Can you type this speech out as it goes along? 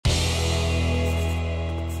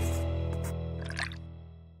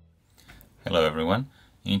Hello everyone,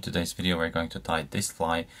 in today's video we're going to tie this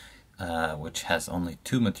fly which has only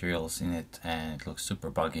two materials in it, and it looks super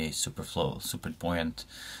buggy, super flow, super buoyant,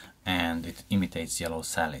 and it imitates Yellow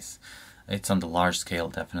Sallies. It's on the large scale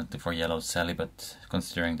definitely for Yellow Sally, but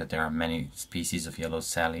considering that there are many species of Yellow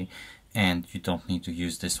Sally and you don't need to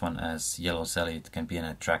use this one as Yellow Sally, it can be an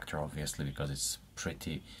attractor obviously because it's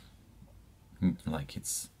pretty, like,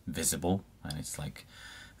 it's visible, and it's like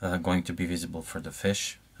going to be visible for the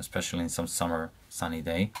fish, especially in some summer sunny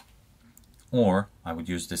day. Or I would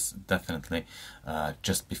use this definitely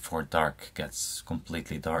just before dark gets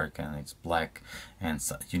completely dark and it's black and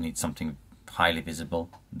so you need something highly visible.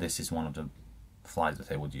 This is one of the flies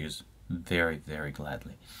that I would use very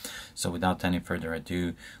gladly. So without any further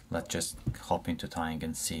ado, let's just hop into tying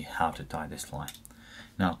and see how to tie this fly.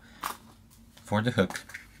 Now for the hook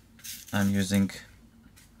I'm using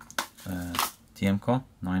TMCO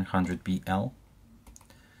 900BL.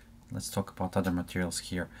 Let's talk about other materials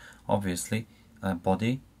here. Obviously,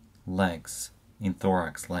 body, legs, in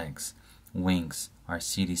thorax, legs, wings are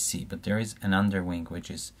CDC, but there is an underwing which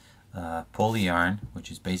is polyarn, which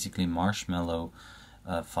is basically marshmallow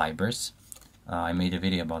fibers. I made a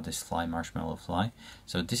video about this fly, marshmallow fly.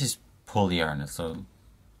 So this is polyarn, so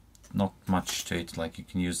not much to it, like you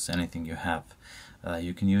can use anything you have.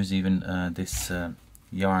 You can use even this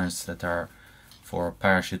yarns that are for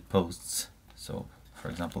parachute posts. So for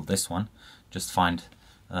example this one, just find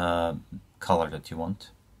color that you want.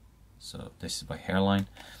 So this is by Hairline.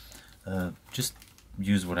 Just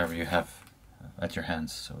use whatever you have at your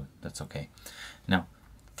hands, so that's okay. Now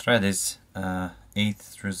thread is 8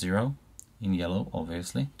 through 0 in yellow,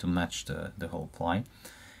 obviously, to match the whole fly.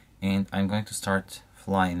 And I'm going to start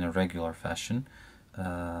fly in a regular fashion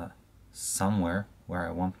somewhere where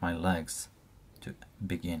I want my legs to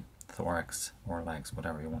begin, thorax or legs,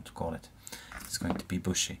 whatever you want to call it. It's going to be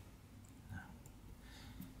bushy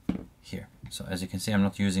here. So as you can see, I'm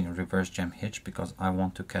not using a reverse jam hitch because I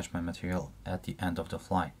want to catch my material at the end of the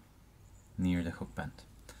fly near the hook bend.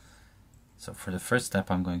 So for the first step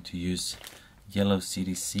I'm going to use yellow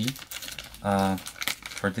CDC.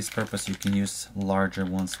 For this purpose you can use larger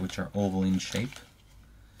ones which are oval in shape.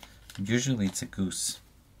 Usually it's a goose.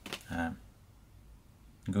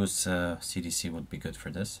 Goose CDC would be good for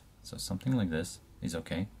this. So something like this is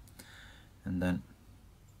okay. And then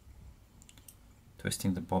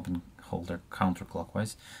twisting the bobbin holder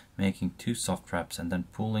counterclockwise, making 2 soft wraps, and then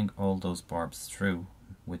pulling all those barbs through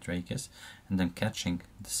with rachis, and then catching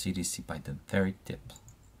the CDC by the very tip.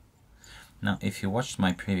 Now if you watched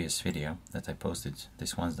my previous video that I posted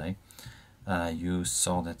this Wednesday, you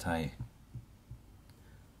saw that I'm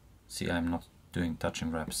not doing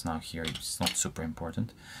touching wraps now here, it's not super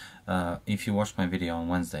important. If you watched my video on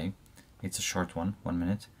Wednesday, it's a short one, 1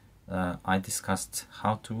 minute, I discussed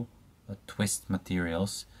how to twist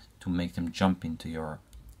materials to make them jump into your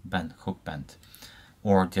hook bend,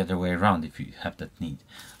 or the other way around if you have that need.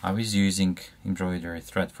 I was using embroidery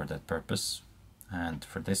thread for that purpose, and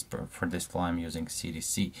for this fly I'm using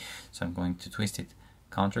CDC. So I'm going to twist it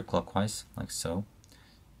counterclockwise like so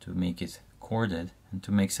to make it corded and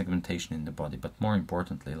to make segmentation in the body. But more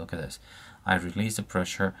importantly, look at this, I release the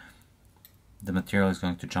pressure, the material is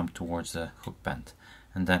going to jump towards the hook bend,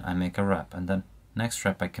 and then I make a wrap, and then next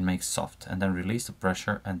wrap I can make soft, and then release the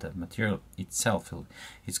pressure, and the material itself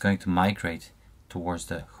is going to migrate towards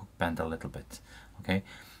the hook bend a little bit. Okay,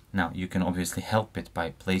 now you can obviously help it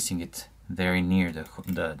by placing it very near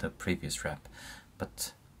the previous wrap,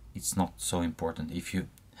 but it's not so important. If you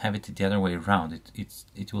have it the other way around,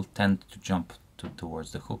 it will tend to jump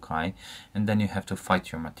towards the hook eye, and then you have to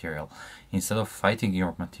fight your material. Instead of fighting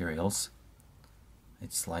your materials,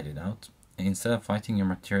 slide it out. Instead of fighting your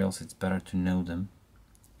materials, it's better to know them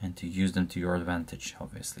and to use them to your advantage,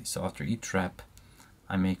 obviously. So after each wrap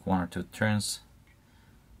I make 1 or 2 turns,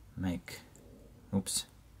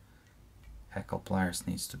 hackle pliers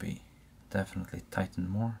needs to be definitely tightened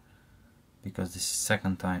more, because this is the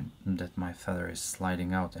second time that my feather is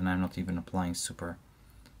sliding out and I'm not even applying super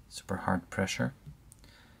hard pressure.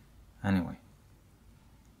 Anyway,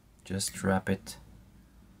 just wrap it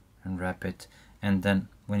and wrap it, and then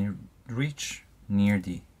when you reach near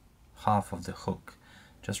the half of the hook,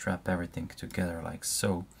 just wrap everything together like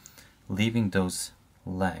so, leaving those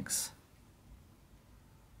legs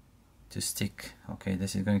to stick. Okay,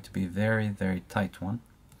 this is going to be very tight one,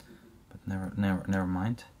 but never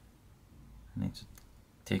mind. I need to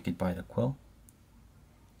take it by the quill,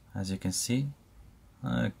 as you can see.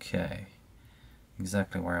 Okay,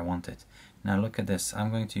 exactly where I want it. Now look at this, I'm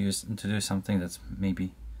going to do something that's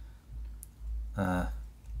maybe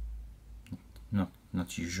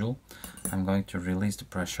not usual. I'm going to release the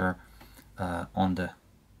pressure on the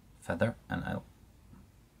feather, and I'll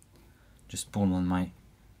just pull on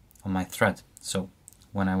my thread. So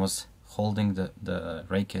when I was holding the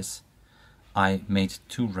rakis, I made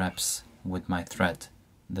 2 wraps with my thread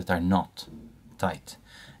that are not tight,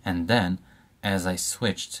 and then as I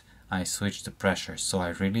switched the pressure, so I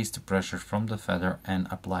released the pressure from the feather and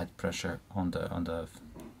applied pressure on the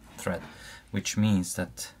thread, which means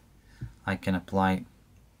that I can apply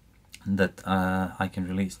that I can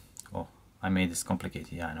release. Oh, I made this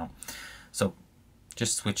complicated, yeah, I know. So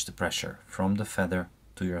just switch the pressure from the feather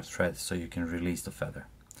to your thread so you can release the feather.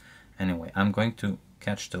 Anyway, I'm going to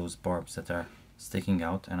catch those barbs that are sticking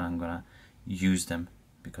out, and I'm gonna use them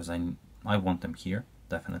because I want them here,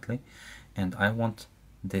 definitely, and I want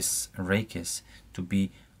this rakis to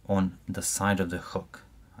be on the side of the hook.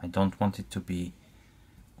 I don't want it to be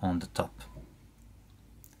on the top,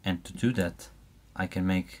 and to do that I can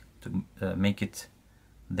make it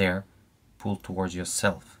there, pull towards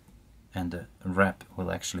yourself, and the wrap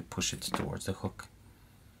will actually push it towards the hook.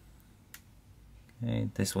 Okay,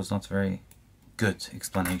 this was not very good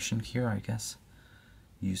explanation here, I guess.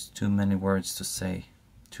 Used too many words to say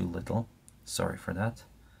too little. Sorry for that.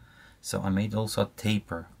 So I made also a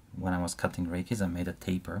taper when I was cutting rakis. I made a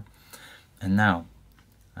taper, and now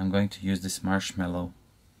I'm going to use this marshmallow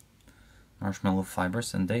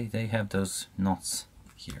fibers, and they have those knots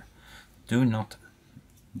here. Do knot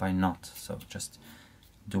by knot, so just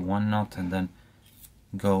do 1 knot and then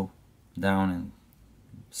go down and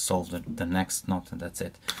solve the next knot, and that's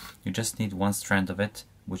it. You just need 1 strand of it,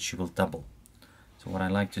 which you will double. So what I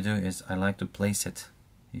like to do is I like to place it,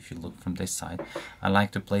 if you look from this side, I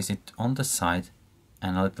like to place it on the side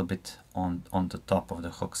and a little bit on the top of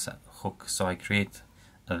the hook, so I create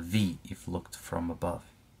a V if looked from above.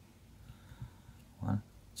 1,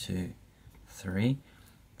 2, 3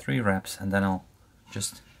 wraps, and then I'll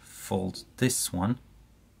just fold this one.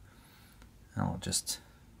 I'll just,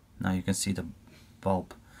 now you can see the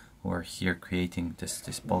bulb over here creating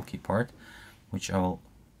this bulky part, which I will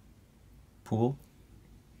pull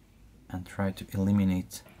and try to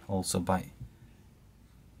eliminate also by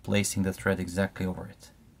placing the thread exactly over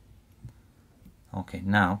it. Okay,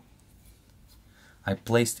 now I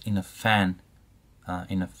placed in a fan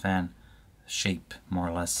shape, more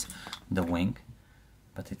or less, the wing,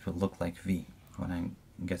 but it will look like V when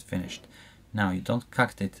I get finished. Now you don't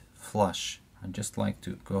cut it flush. I just like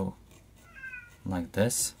to go like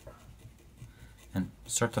this and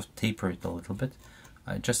sort of taper it a little bit.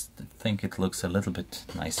 I just think it looks a little bit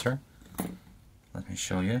nicer. Let me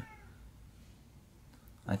show you.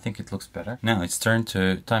 I think it looks better. Now it's time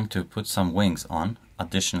to put some wings on,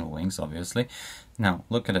 additional wings obviously. Now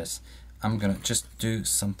look at this. I'm gonna just do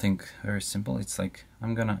something very simple. It's like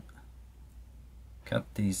I'm gonna cut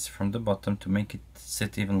these from the bottom to make it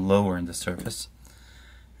sit even lower in the surface,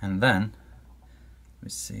 and then let me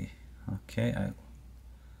see. Okay, I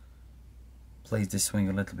place this wing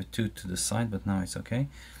a little bit too to the side, but now it's okay.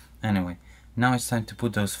 Anyway, now it's time to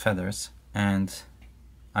put those feathers, and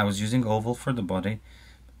I was using oval for the body,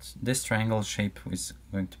 but this triangle shape is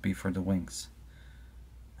going to be for the wings.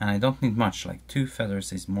 And I don't need much, like 2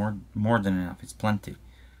 feathers is more than enough, it's plenty.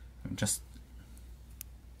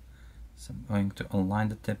 So I'm going to align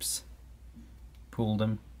the tips, pull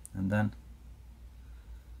them, and then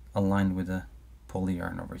align with the poly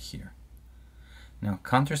yarn over here. Now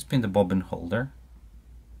counterspin the bobbin holder.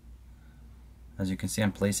 As you can see,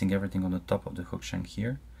 I'm placing everything on the top of the hook shank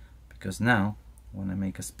here, because now when I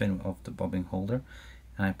make a spin of the bobbin holder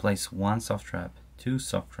and I place 1 soft wrap, 2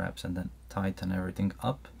 soft wraps, and then tighten everything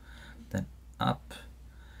up, then up,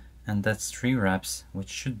 and that's 3 wraps, which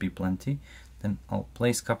should be plenty. Then I'll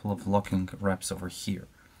place a couple of locking wraps over here.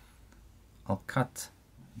 I'll cut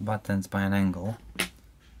buttons by an angle,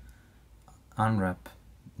 unwrap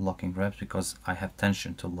locking wraps because I have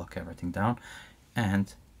tension to lock everything down,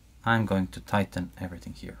 and I'm going to tighten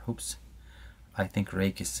everything here. Oops, I think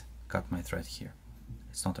rakis cut my thread here.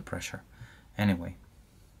 It's not a pressure. Anyway,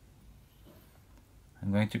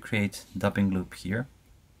 I'm going to create dubbing loop here.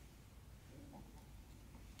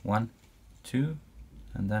 1, 2,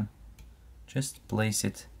 and then just place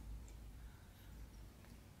it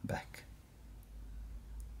back.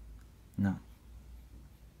 Now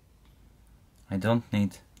I don't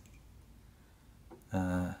need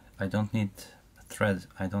thread.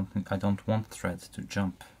 I don't want thread to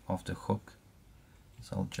jump off the hook,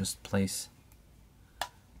 so I'll just place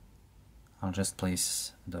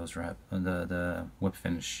those the whip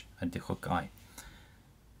finish at the hook eye.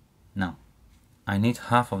 Now I need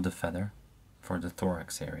half of the feather for the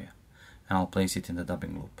thorax area, and I'll place it in the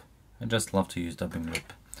dubbing loop. I just love to use dubbing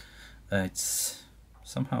loop. It's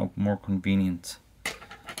somehow more convenient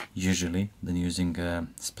usually than using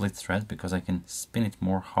split thread, because I can spin it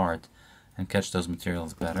more hard and catch those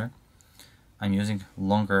materials better. I'm using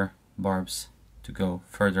longer barbs to go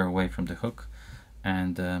further away from the hook,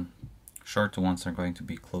 and shorter ones are going to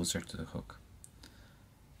be closer to the hook.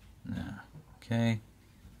 Okay,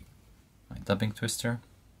 my dubbing twister.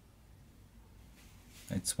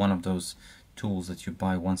 It's one of those tools that you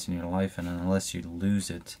buy once in your life, and unless you lose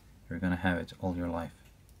it, you're gonna have it all your life.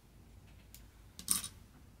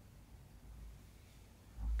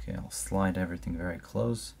 Okay, I'll slide everything very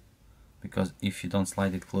close, because if you don't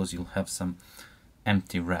slide it close, you'll have some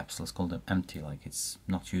empty wraps. Let's call them empty, like it's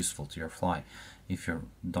not useful to your fly if you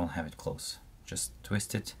don't have it close. Just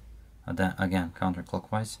twist it, and then again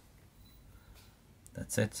counterclockwise.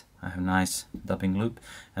 That's it. I have a nice dubbing loop,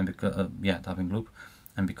 and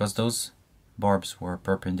because those barbs were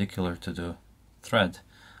perpendicular to the thread,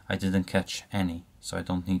 I didn't catch any, so I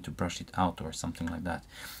don't need to brush it out or something like that.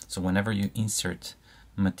 So whenever you insert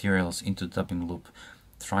materials into the dubbing loop,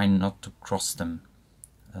 try not to cross them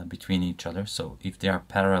between each other. So if they are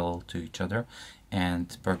parallel to each other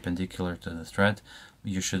and perpendicular to the thread,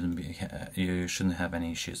 you shouldn't have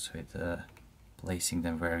any issues with placing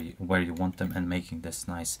them where you want them and making this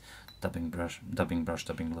nice dubbing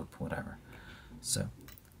loop, whatever. So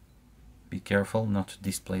be careful not to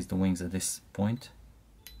displace the wings at this point.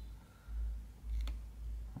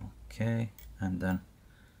 Okay, and then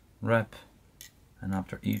wrap, and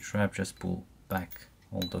after each wrap just pull back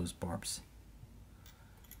all those barbs.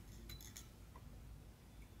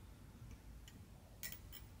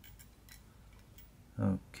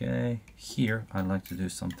 Okay, here I like to do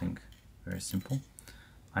something very simple.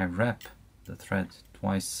 I wrap the thread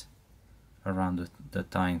twice around the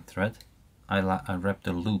tying thread. I wrap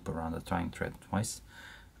the loop around the tying thread twice,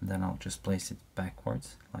 and then I'll just place it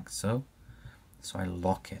backwards like so. So I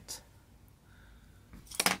lock it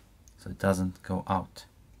so it doesn't go out.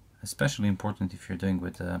 Especially important if you're doing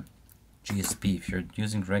with a GSP. If you're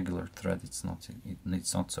using regular thread, it's not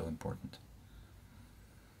so important.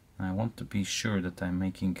 I want to be sure that I'm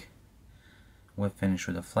making web finish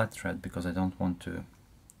with a flat thread, because I don't want to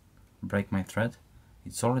break my thread.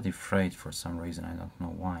 It's already frayed for some reason, I don't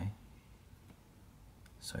know why.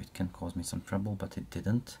 So it can cause me some trouble, but it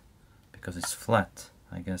didn't, because it's flat.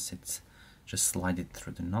 I guess it's just slide it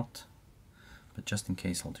through the knot, but just in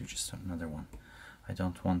case I'll do just another one. I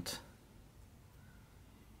don't want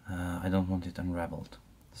it unraveled.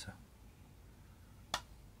 So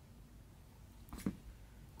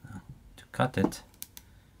now to cut it,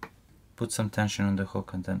 put some tension on the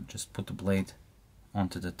hook and then just put the blade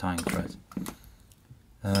onto the tying thread.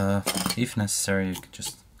 If necessary, you can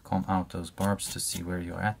just comb out those barbs to see where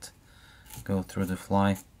you're at, go through the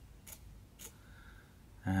fly,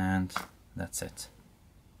 and that's it.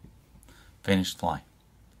 Finished fly.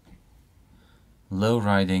 Low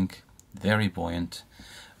riding, very buoyant.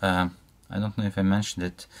 I don't know if I mentioned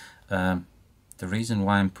it. The reason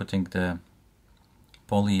why I'm putting the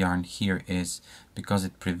poly yarn here is because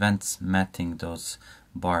it prevents matting those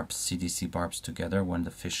barbs, CDC barbs, together when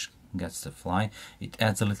the fish gets the fly. It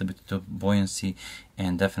adds a little bit of buoyancy,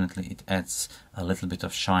 and definitely it adds a little bit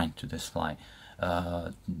of shine to this fly.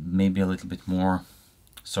 Maybe a little bit more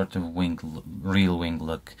sort of real wing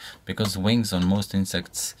look, because wings on most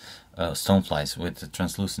insects, stoneflies with the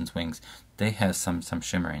translucent wings, they have some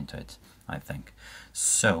shimmer into it, I think.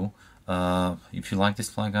 So if you like this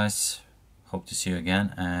fly, guys, hope to see you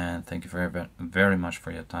again, and thank you very much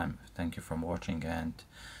for your time. Thank you for watching, and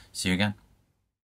see you again.